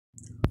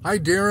Hi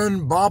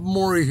Darrin, Bob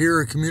Morey here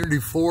at Community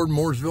Ford,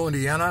 Mooresville,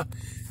 Indiana,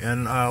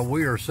 and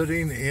we are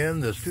sitting in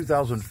this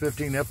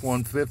 2015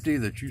 F-150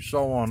 that you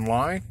saw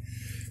online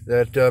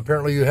that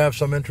apparently you have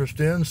some interest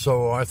in,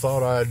 so I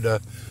thought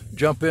I'd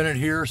jump in it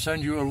here,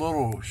 send you a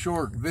little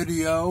short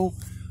video.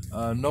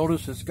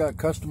 Notice it's got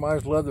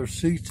customized leather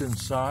seats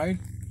inside.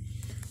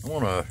 I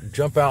want to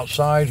jump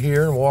outside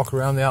here and walk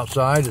around the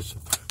outside. It's a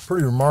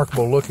pretty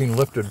remarkable looking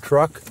lifted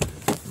truck.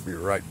 I'll be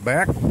right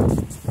back.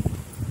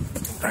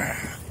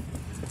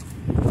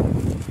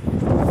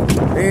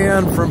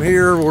 And from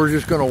here, we're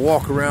just going to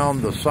walk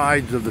around the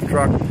sides of the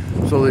truck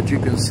so that you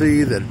can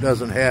see that it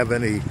doesn't have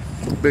any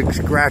big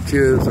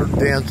scratches or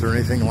dents or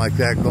anything like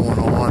that going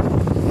on.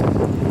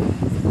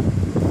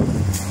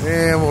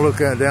 And we'll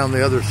look at down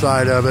the other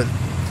side of it.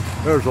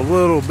 There's a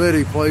little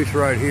bitty place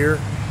right here.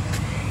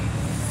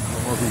 I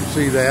don't know if you can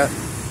see that.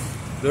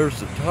 There's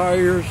the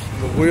tires,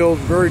 the wheels,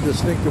 very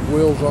distinctive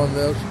wheels on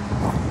this.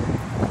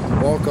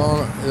 Walk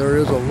on it. There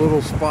is a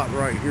little spot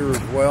right here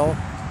as well.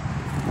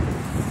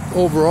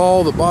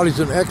 Overall, the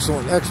body's in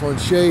excellent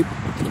shape.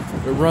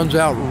 It runs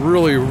out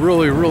really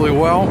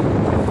well.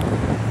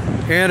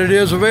 And it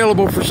is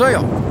available for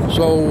sale.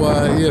 So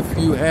if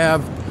you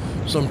have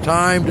some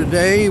time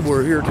today,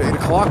 we're here at 8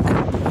 o'clock.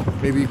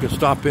 Maybe you can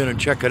stop in and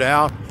check it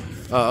out.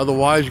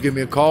 Otherwise, give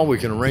me a call. We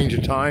can arrange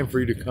a time for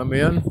you to come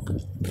in.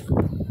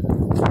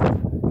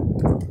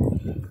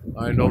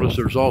 I noticed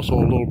there's also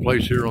a little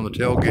place here on the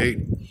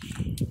tailgate.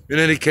 In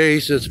any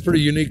case, it's a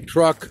pretty unique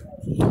truck.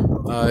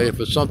 If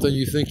it's something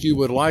you think you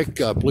would like,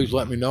 please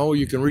let me know.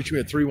 You can reach me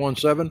at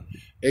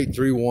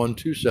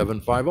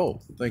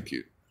 317-831-2750. Thank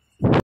you.